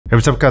Hey,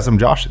 what's up guys, I'm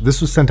Josh.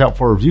 This was sent out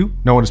for review.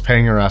 No one is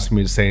paying or asking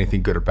me to say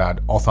anything good or bad.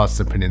 All thoughts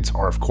and opinions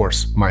are of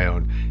course my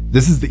own.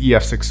 This is the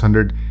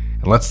EF600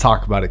 and let's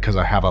talk about it because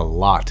I have a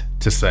lot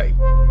to say.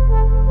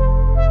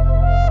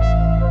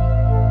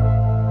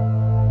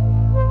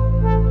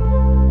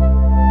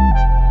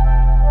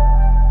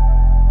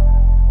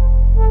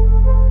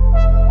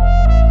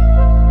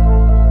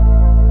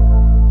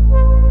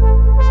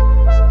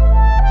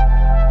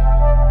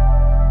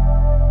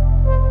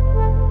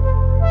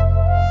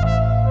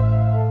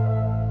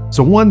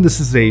 So one, this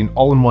is an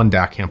all-in-one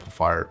DAC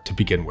amplifier to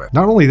begin with.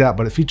 Not only that,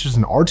 but it features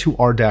an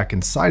R2R DAC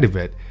inside of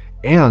it,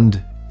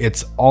 and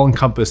it's all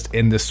encompassed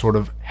in this sort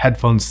of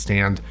headphone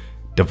stand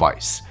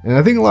device. And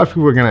I think a lot of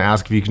people are gonna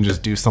ask if you can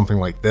just do something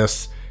like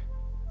this.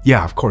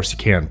 Yeah, of course you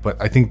can,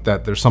 but I think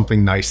that there's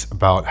something nice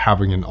about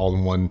having an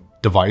all-in-one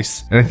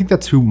device. And I think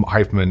that's who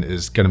Hifiman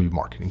is gonna be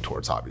marketing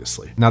towards,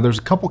 obviously. Now there's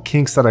a couple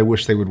kinks that I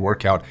wish they would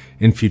work out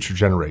in future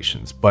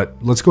generations, but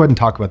let's go ahead and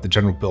talk about the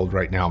general build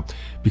right now,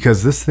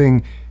 because this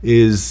thing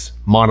is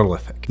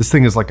monolithic. This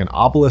thing is like an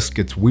obelisk.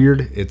 It's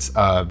weird. It's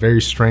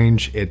very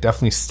strange. It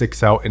definitely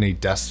sticks out in a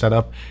desk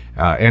setup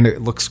and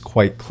it looks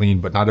quite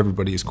clean, but not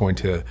everybody is going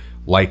to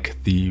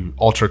like the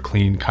ultra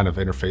clean kind of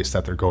interface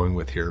that they're going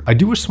with here. I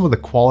do wish some of the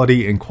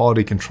quality and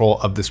quality control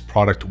of this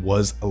product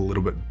was a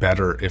little bit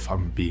better, if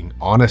I'm being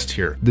honest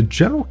here. The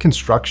general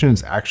construction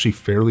is actually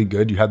fairly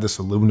good. You have this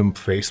aluminum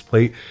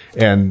faceplate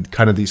and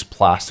kind of these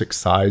plastic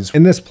sides.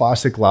 And this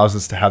plastic allows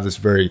us to have this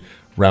very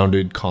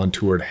rounded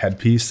contoured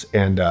headpiece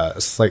and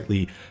a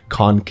slightly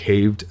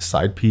concaved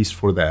side piece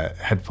for the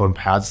headphone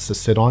pads to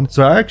sit on.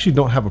 So I actually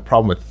don't have a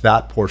problem with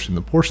that portion.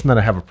 The portion that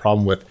I have a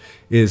problem with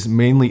is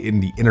mainly in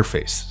the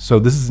interface. So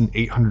this is an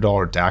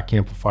 $800 DAC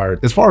amplifier.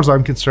 As far as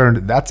I'm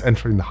concerned, that's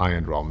entering the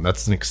high-end realm.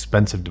 That's an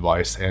expensive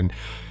device and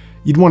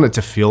you'd want it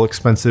to feel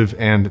expensive,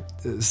 and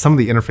some of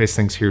the interface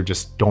things here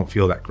just don't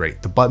feel that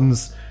great. The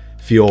buttons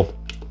feel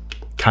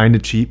kind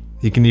of cheap.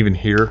 You can even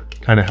hear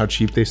kind of how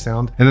cheap they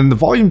sound. And then the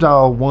volume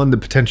dial, the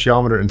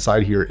potentiometer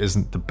inside here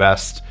isn't the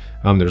best.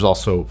 There's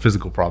also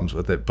physical problems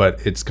with it,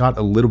 but it's got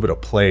a little bit of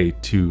play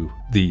to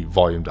the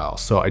volume dial.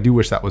 So I do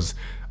wish that was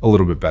a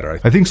little bit better.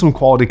 I think some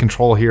quality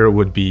control here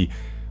would be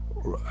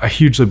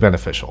hugely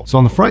beneficial. So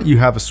on the front, you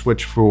have a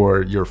switch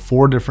for your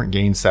 4 different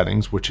gain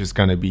settings, which is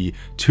going to be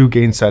 2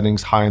 gain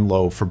settings, high and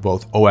low for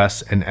both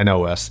OS and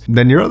NOS.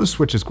 Then your other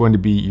switch is going to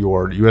be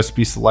your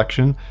USB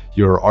selection,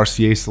 your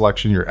RCA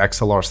selection, your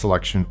XLR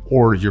selection,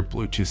 or your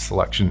Bluetooth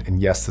selection.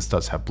 And yes, this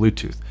does have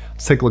Bluetooth.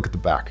 Let's take a look at the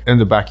back. In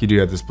the back, you do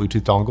have this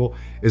Bluetooth dongle,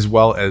 as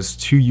well as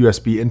 2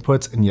 USB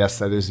inputs. And yes,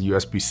 that is a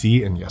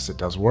USB-C, and yes, it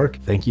does work.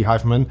 Thank you,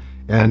 Hifiman.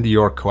 And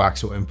your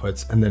coaxial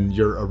inputs, and then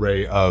your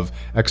array of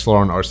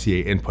XLR and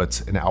RCA inputs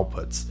and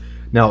outputs.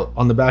 Now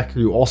on the back,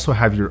 you also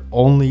have your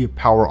only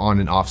power on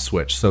and off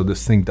switch. So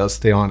this thing does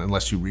stay on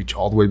unless you reach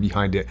all the way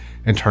behind it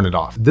and turn it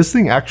off. This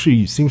thing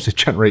actually seems to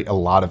generate a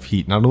lot of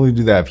heat. Not only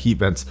do they have heat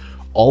vents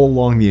all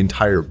along the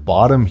entire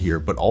bottom here,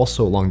 but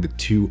also along the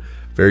 2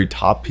 very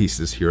top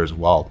pieces here as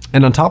well.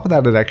 And on top of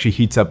that, it actually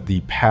heats up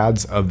the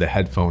pads of the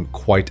headphone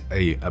quite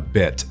a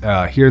bit.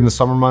 Here in the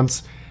summer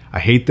months, I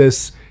hate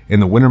this. In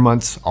the winter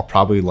months, I'll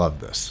probably love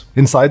this.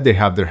 Inside, they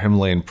have their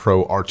Himalayan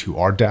Pro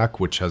R2R DAC,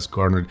 which has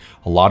garnered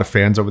a lot of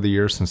fans over the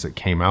years since it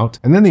came out.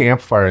 And then the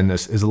amplifier in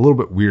this is a little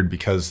bit weird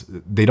because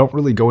they don't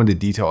really go into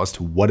detail as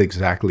to what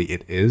exactly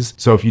it is.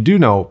 So if you do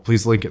know,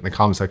 please link it in the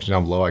comment section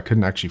down below. I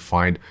couldn't actually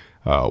find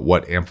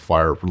what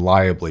amplifier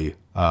reliably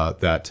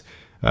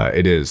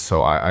it is.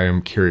 So I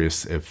am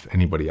curious if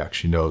anybody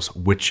actually knows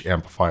which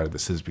amplifier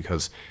this is,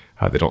 because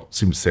they don't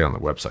seem to say on the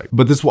website.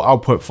 But this will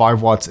output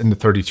 5 watts into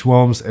 32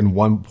 ohms and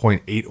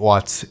 1.8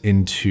 watts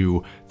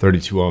into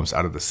 32 ohms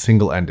out of the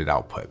single-ended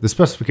output. The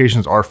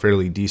specifications are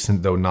fairly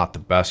decent, though not the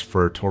best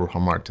for total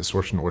harmonic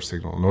distortion or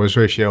signal noise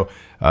ratio.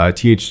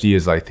 THD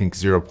is, I think,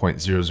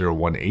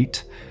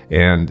 0.0018,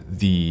 and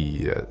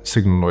the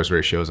signal noise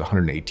ratio is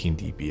 118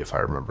 dB, if I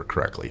remember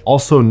correctly.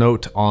 Also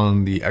note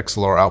on the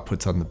XLR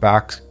outputs on the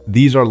back,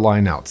 these are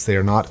line outs. They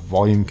are not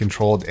volume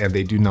controlled, and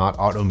they do not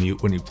auto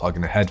mute when you plug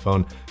in a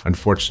headphone,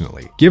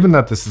 unfortunately. Given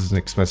that this is an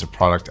expensive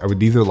product, I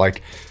would either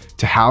like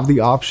to have the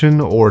option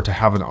or to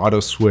have an auto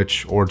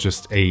switch or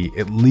just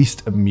at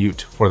least a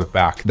mute for the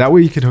back. That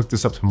way you could hook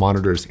this up to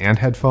monitors and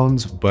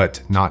headphones,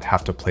 but not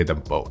have to play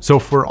them both. So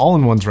for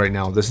all-in-ones right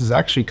now, this is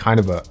actually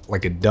kind of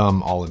like a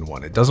dumb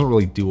all-in-one. It doesn't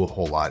really do a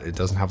whole lot. It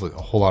doesn't have a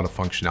whole lot of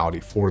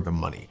functionality for the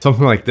money.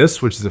 Something like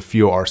this, which is a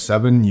FIO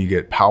R7, you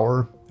get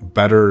power,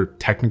 better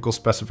technical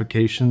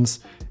specifications,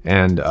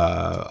 and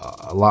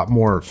a lot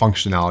more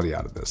functionality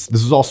out of this.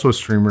 This is also a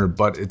streamer,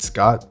 but it's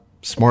got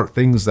smart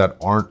things that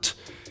aren't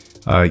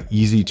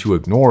easy to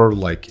ignore.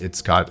 Like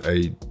it's got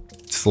a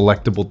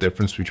selectable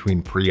difference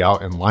between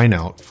pre-out and line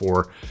out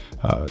for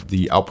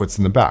the outputs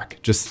in the back.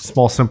 Just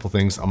small, simple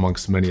things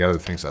amongst many other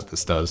things that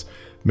this does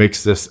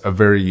makes this a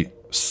very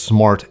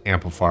smart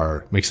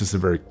amplifier, makes this a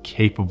very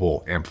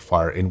capable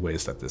amplifier in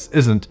ways that this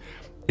isn't.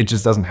 It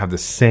just doesn't have the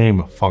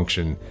same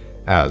function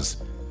as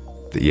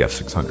the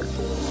EF600.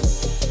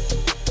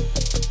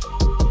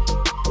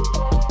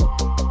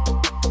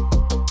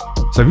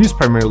 So So I've used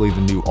primarily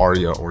the new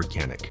Aria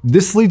Organic.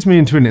 This leads me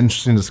into an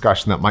interesting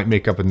discussion that might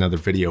make up another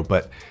video,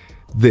 but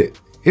the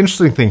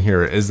interesting thing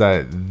here is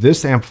that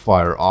this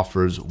amplifier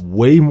offers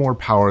way more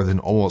power than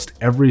almost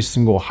every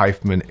single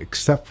Hifiman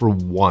except for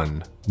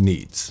one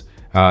needs.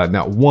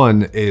 Now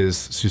one is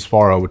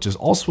Susvara, which is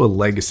also a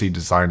legacy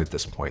design at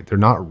this point. They're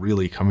not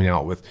really coming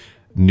out with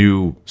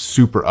new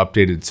super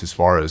updated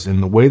Susvaras in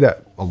the way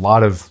that a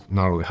lot of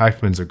not only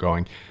Hifimans are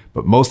going,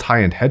 but most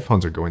high-end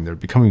headphones are going. They're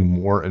becoming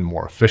more and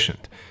more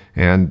efficient.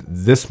 And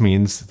this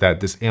means that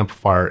this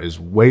amplifier is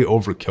way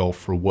overkill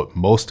for what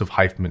most of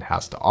Hifiman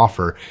has to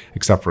offer,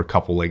 except for a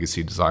couple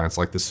legacy designs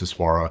like the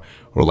Susvara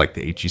or like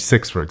the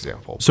HE6, for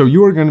example. So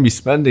you are going to be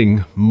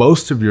spending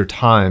most of your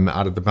time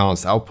out of the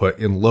balanced output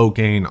in low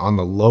gain on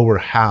the lower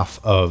half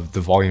of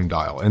the volume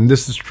dial. And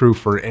this is true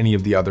for any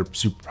of the other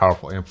super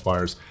powerful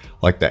amplifiers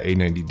like that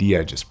A90D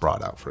I just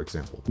brought out, for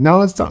example.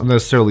 Now, that's not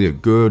necessarily a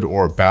good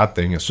or a bad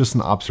thing. It's just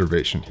an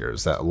observation here,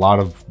 is that a lot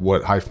of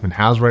what Hifiman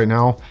has right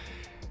now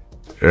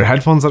are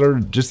headphones that are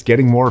just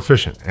getting more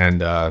efficient,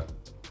 and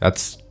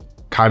that's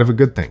kind of a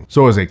good thing.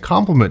 So as a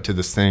complement to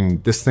this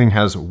thing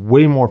has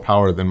way more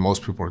power than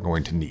most people are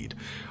going to need.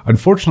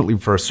 Unfortunately,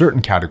 for a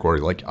certain category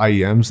like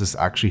IEMS, this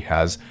actually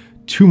has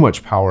too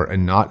much power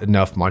and not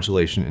enough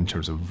modulation in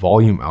terms of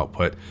volume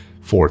output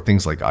for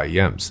things like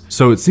IEMS.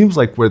 So it seems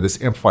like where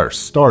this amplifier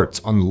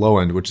starts on the low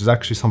end, which is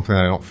actually something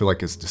that I don't feel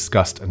like is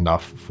discussed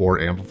enough for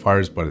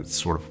amplifiers, but it's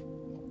sort of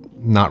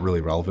not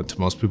really relevant to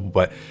most people,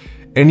 but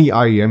any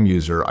IEM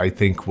user, I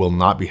think, will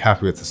not be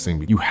happy with this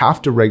thing. You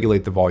have to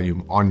regulate the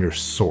volume on your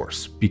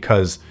source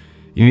because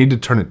you need to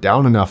turn it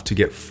down enough to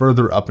get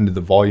further up into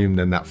the volume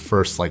than that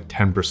first like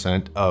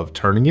 10% of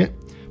turning it.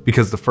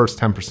 Because the first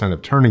 10%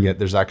 of turning it,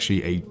 there's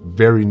actually a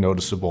very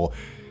noticeable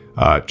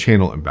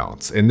channel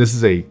imbalance. And this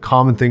is a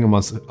common thing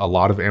amongst a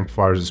lot of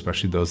amplifiers,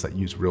 especially those that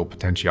use real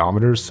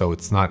potentiometers. So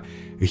it's not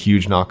a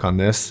huge knock on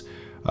this.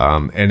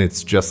 And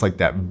it's just like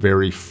that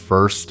very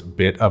first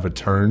bit of a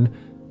turn.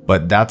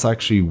 But that's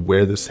actually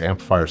where this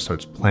amplifier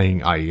starts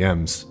playing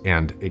IEMs,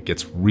 and it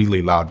gets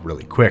really loud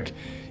really quick,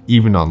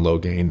 even on low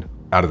gain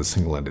out of the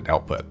single-ended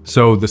output.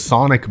 So the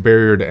sonic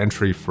barrier to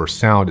entry for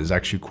sound is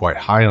actually quite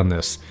high on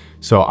this.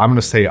 So I'm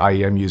gonna say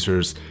IEM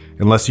users,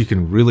 unless you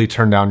can really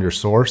turn down your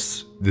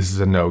source, this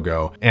is a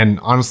no-go. And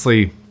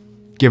honestly,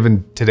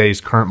 given today's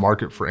current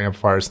market for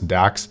amplifiers and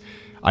DACs,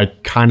 I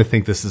kind of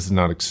think this is an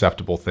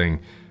unacceptable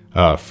thing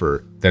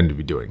for them to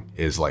be doing,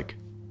 is like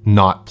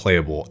not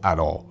playable at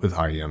all with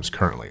IEMs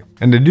currently.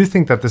 And I do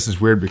think that this is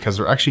weird because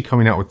they're actually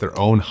coming out with their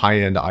own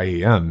high-end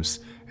IEMs,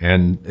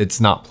 and it's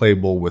not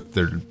playable with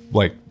their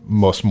like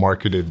most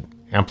marketed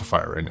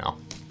amplifier right now,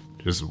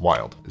 which is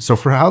wild. So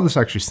for how this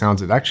actually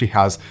sounds, it actually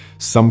has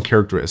some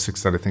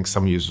characteristics that I think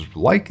some users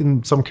will like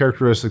and some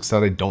characteristics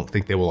that I don't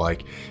think they will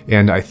like.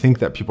 And I think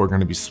that people are going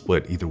to be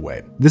split either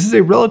way. This is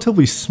a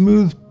relatively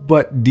smooth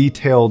but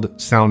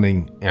detailed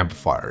sounding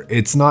amplifier.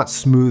 It's not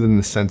smooth in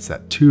the sense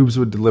that tubes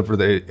would deliver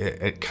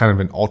a kind of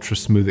an ultra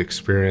smooth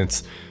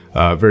experience.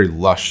 Very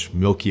lush,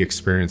 milky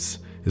experience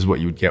is what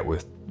you would get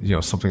with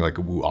something like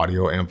a Woo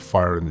Audio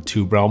amplifier in the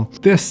tube realm.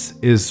 This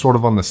is sort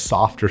of on the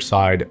softer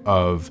side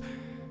of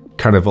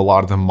kind of a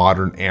lot of the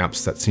modern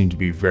amps that seem to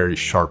be very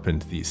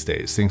sharpened these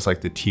days. Things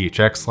like the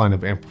THX line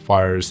of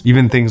amplifiers,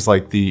 even things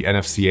like the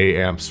NFCA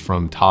amps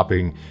from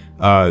Topping.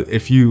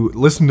 If you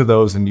listen to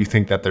those and you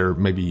think that they're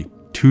maybe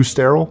too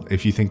sterile,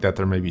 if you think that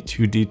they're maybe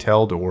too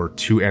detailed or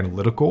too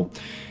analytical,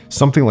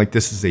 something like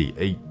this is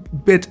a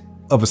bit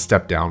of a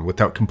step down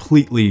without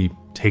completely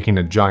taking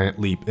a giant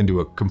leap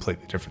into a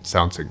completely different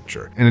sound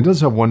signature. And it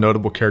does have one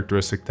notable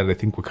characteristic that I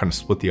think will kind of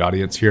split the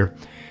audience here.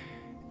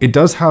 It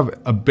does have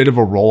a bit of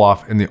a roll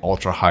off in the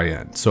ultra high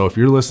end. So if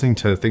you're listening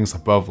to things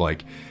above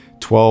like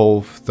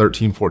 12,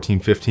 13, 14,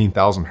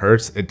 15,000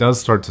 hertz, it does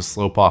start to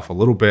slope off a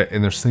little bit.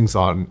 And there's things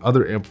on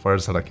other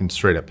amplifiers that I can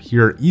straight up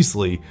hear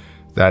easily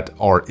that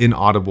are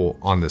inaudible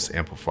on this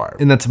amplifier.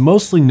 And that's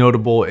mostly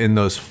notable in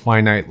those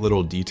finite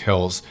little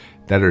details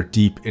that are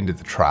deep into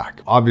the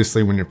track.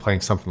 Obviously, when you're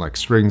playing something like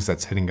strings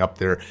that's hitting up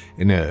there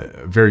in a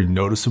very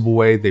noticeable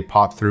way, they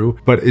pop through,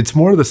 but it's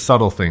more of the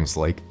subtle things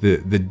like the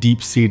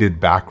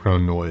deep-seated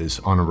background noise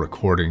on a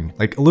recording,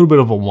 like a little bit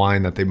of a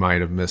whine that they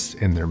might have missed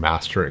in their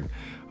mastering.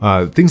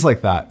 Things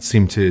like that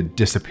seem to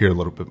disappear a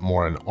little bit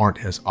more and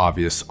aren't as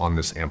obvious on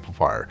this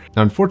amplifier.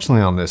 Now,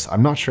 unfortunately on this,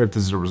 I'm not sure if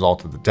this is a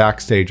result of the DAC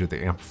stage or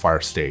the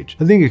amplifier stage.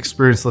 I think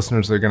experienced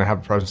listeners are gonna have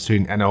a preference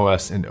between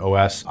NOS and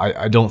OS.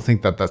 I don't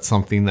think that that's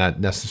something that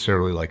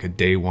necessarily like a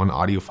day one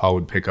audiophile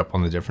would pick up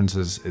on the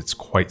differences. It's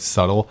quite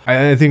subtle.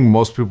 I think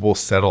most people will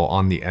settle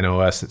on the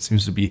NOS. It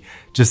seems to be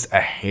just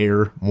a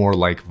hair more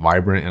like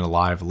vibrant and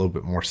alive, a little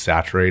bit more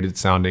saturated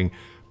sounding.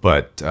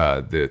 But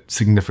the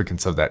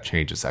significance of that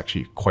change is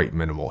actually quite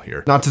minimal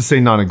here. Not to say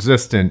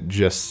non-existent,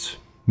 just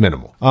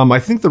minimal. I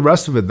think the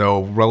rest of it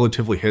though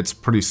relatively hits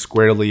pretty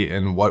squarely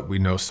in what we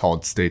know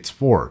solid state's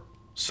for.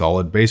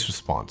 Solid bass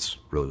response,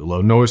 really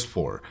low noise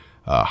floor,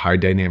 high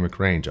dynamic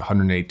range,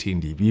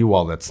 118 dB.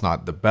 While that's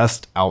not the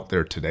best out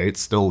there today,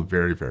 it's still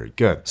very, very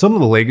good. Some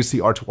of the legacy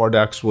R2R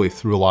DACs really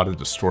threw a lot of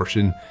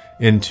distortion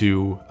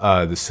into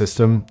the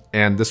system,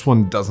 and this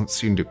one doesn't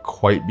seem to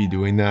quite be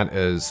doing that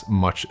as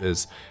much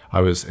as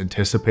I was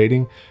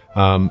anticipating.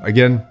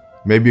 Again,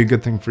 maybe a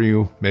good thing for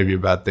you, maybe a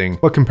bad thing,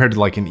 but compared to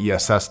like an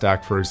ESS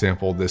DAC, for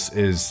example, this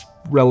is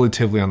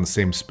relatively on the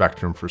same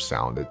spectrum for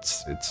sound.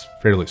 It's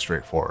fairly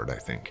straightforward, I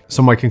think.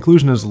 So my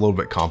conclusion is a little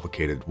bit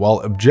complicated.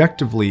 While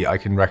objectively I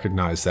can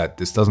recognize that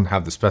this doesn't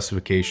have the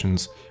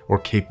specifications or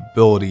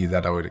capability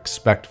that I would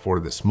expect for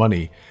this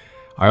money,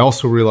 I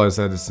also realize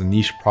that it's a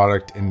niche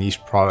product, and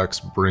niche products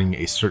bring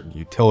a certain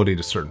utility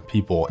to certain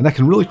people, and that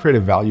can really create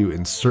a value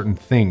in certain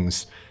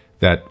things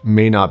that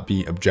may not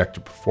be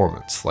objective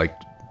performance, like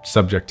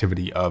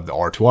subjectivity of the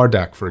R2R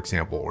DAC, for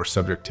example, or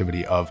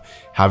subjectivity of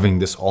having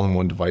this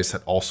all-in-one device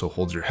that also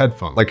holds your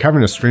headphone. Like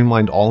having a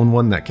streamlined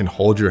all-in-one that can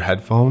hold your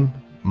headphone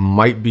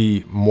might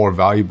be more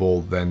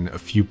valuable than a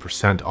few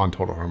 % on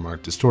total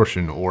harmonic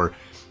distortion, or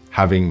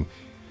having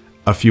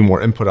a few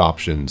more input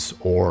options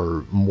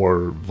or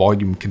more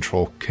volume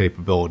control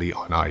capability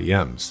on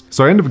IEMS.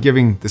 So I end up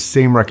giving the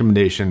same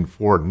recommendation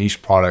for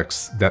niche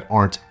products that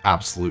aren't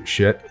absolute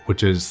shit,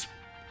 which is,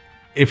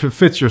 if it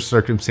fits your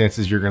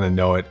circumstances, you're gonna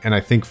know it. And I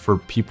think for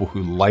people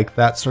who like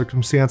that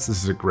circumstance,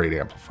 this is a great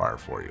amplifier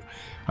for you.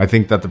 I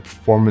think that the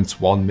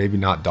performance, while maybe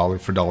not dollar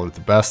for dollar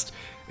the best,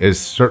 is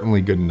certainly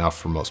good enough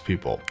for most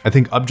people. I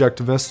think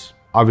objectivists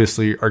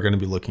obviously are gonna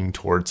be looking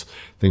towards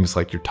things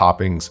like your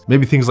toppings,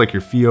 maybe things like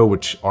your FIO,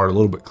 which are a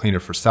little bit cleaner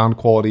for sound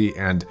quality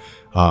and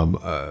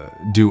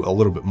do a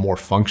little bit more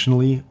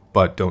functionally,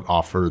 but don't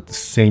offer the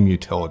same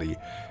utility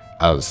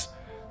as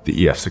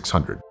the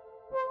EF600.